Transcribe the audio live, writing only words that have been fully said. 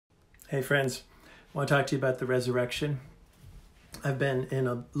Hey friends, I want to talk to you about the resurrection. I've been in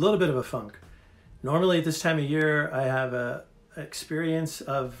a little bit of a funk. Normally at this time of year, I have a experience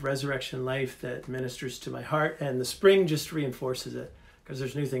of resurrection life that ministers to my heart, and the spring just reinforces it because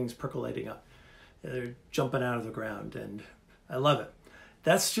there's new things percolating up. They're jumping out of the ground, and I love it.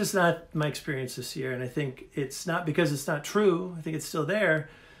 That's just not my experience this year, and I think it's not because it's not true. I think it's still there,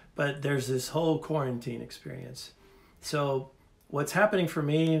 but there's this whole quarantine experience. So what's happening for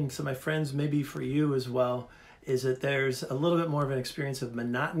me and some of my friends, maybe for you as well, is that there's a little bit more of an experience of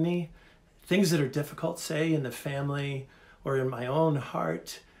monotony, things that are difficult, say in the family or in my own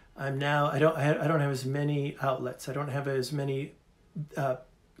heart. I don't have as many outlets. I don't have as many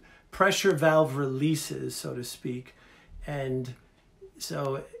pressure valve releases, so to speak, and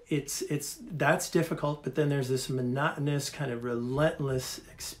so that's difficult. But then there's this monotonous, kind of relentless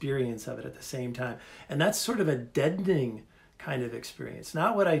experience of it at the same time, and that's sort of a deadening kind of experience,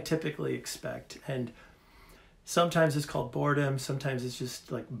 not what I typically expect. And sometimes it's called boredom, sometimes it's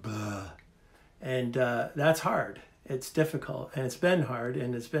just like bleh. And that's hard. It's difficult, and it's been hard,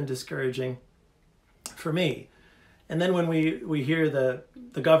 and it's been discouraging for me. And then when we hear the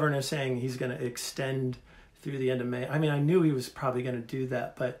governor saying he's going to extend through the end of May, I mean, I knew he was probably going to do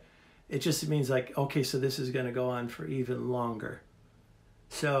that, but it just means like, okay, so this is going to go on for even longer.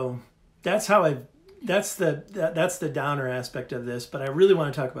 So that's the downer aspect of this. But I really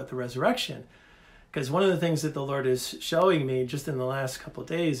want to talk about the resurrection, because one of the things that the Lord is showing me just in the last couple of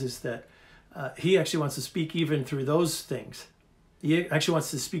days is that he actually wants to speak even through those things. He actually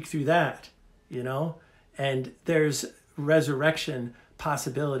wants to speak through that, you know, and there's resurrection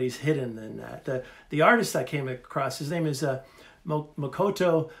possibilities hidden in that. The artist I came across, his name is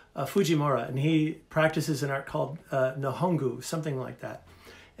Makoto Fujimura, and he practices an art called Nihongu, something like that.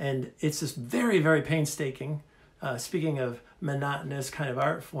 And it's this very, very painstaking, speaking of monotonous kind of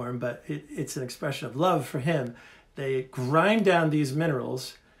art form, but it's an expression of love for him. They grind down these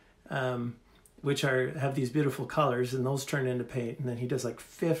minerals, which have these beautiful colors, and those turn into paint. And then he does like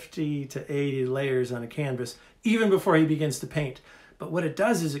 50 to 80 layers on a canvas, even before he begins to paint. But what it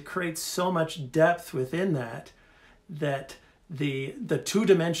does is it creates so much depth within that the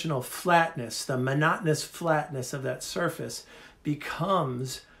two-dimensional flatness, the monotonous flatness of that surface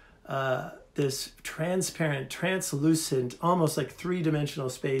becomes this transparent, translucent, almost like three-dimensional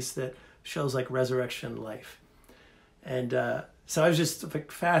space that shows like resurrection life. And so I was just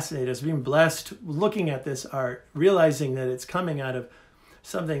like fascinated. I was being blessed looking at this art, realizing that it's coming out of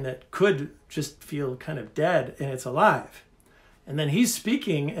something that could just feel kind of dead, and it's alive. And then he's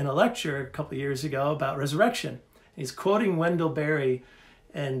speaking in a lecture a couple of years ago about resurrection. He's quoting Wendell Berry,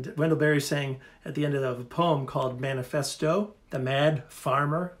 and Wendell Berry saying at the end of a poem called Manifesto, the Mad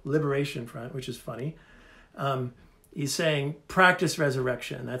Farmer Liberation Front, which is funny. He's saying, practice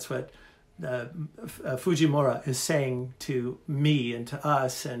resurrection. That's what Fujimura is saying to me and to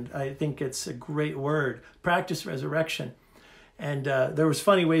us, and I think it's a great word, practice resurrection. And there was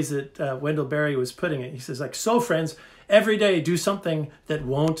funny ways that Wendell Berry was putting it. He says, like, so friends, every day do something that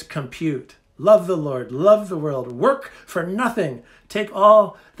won't compute. Love the Lord, love the world, work for nothing. Take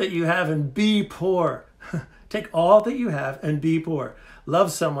all that you have and be poor. Take all that you have and be poor.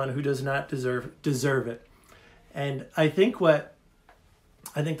 Love someone who does not deserve it. And I think what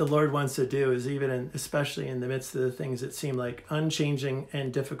the Lord wants to do is, especially in the midst of the things that seem like unchanging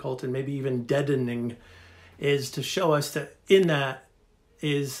and difficult and maybe even deadening, is to show us that in that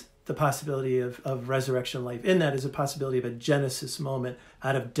is the possibility of resurrection life. In that is a possibility of a Genesis moment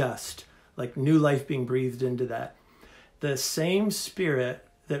out of dust, like new life being breathed into that. The same Spirit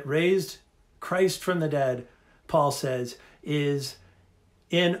that raised Christ from the dead, Paul says, is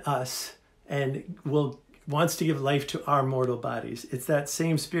in us and wants to give life to our mortal bodies. It's that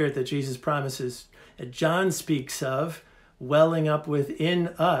same Spirit that Jesus promises, that John speaks of, welling up within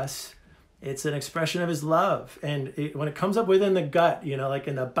us. It's an expression of his love. And when it comes up within the gut, you know, like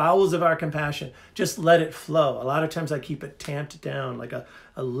in the bowels of our compassion, just let it flow. A lot of times I keep it tamped down like a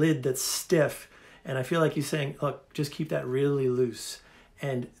lid that's stiff. And I feel like he's saying, look, just keep that really loose.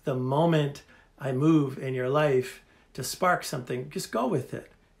 And the moment I move in your life to spark something, just go with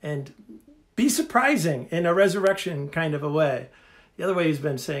it. And be surprising in a resurrection kind of a way. The other way he's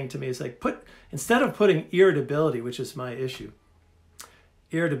been saying to me is like, instead of putting irritability, which is my issue,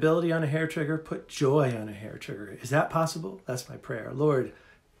 irritability on a hair trigger, put joy on a hair trigger. Is that possible? That's my prayer. Lord,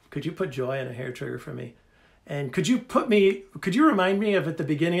 could you put joy on a hair trigger for me? And could you remind me of at the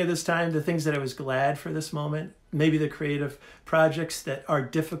beginning of this time, the things that I was glad for this moment, maybe the creative projects that are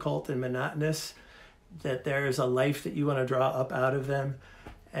difficult and monotonous, that there is a life that you want to draw up out of them,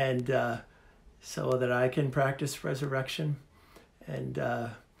 and so that I can practice resurrection. And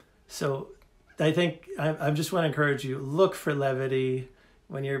So I think I just want to encourage you, look for levity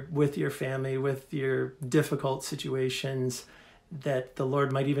when you're with your family, with your difficult situations, that the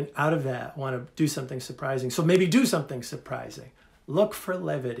Lord might even out of that want to do something surprising. So maybe do something surprising. Look for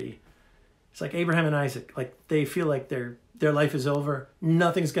levity. It's like Abraham and Isaac, like they feel like their life is over.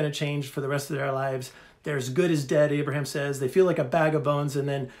 Nothing's going to change for the rest of their lives. They're as good as dead, Abraham says. They feel like a bag of bones, and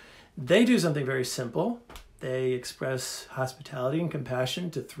then they do something very simple. They express hospitality and compassion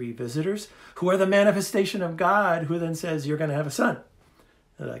to 3 visitors who are the manifestation of God, who then says, you're going to have a son.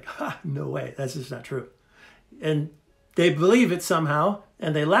 They're like, no way, that's just not true. And they believe it somehow,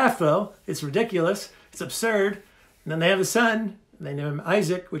 and they laugh though. It's ridiculous, it's absurd. And then they have a son, and they name him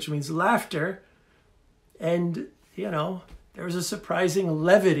Isaac, which means laughter. And, there was a surprising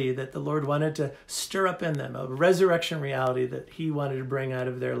levity that the Lord wanted to stir up in them, a resurrection reality that he wanted to bring out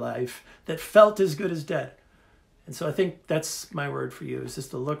of their life that felt as good as dead. And so I think that's my word for you, is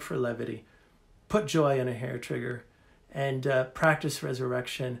just to look for levity. Put joy in a hair trigger and practice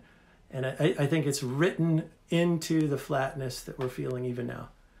resurrection. And I think it's written into the flatness that we're feeling even now.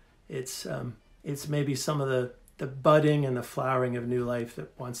 It's maybe some of the budding and the flowering of new life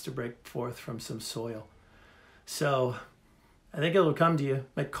that wants to break forth from some soil. So I think it'll come to you.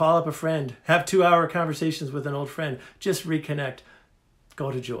 Like, call up a friend, have 2-hour conversations with an old friend, just reconnect,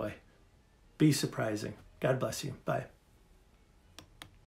 go to joy, be surprising. God bless you. Bye.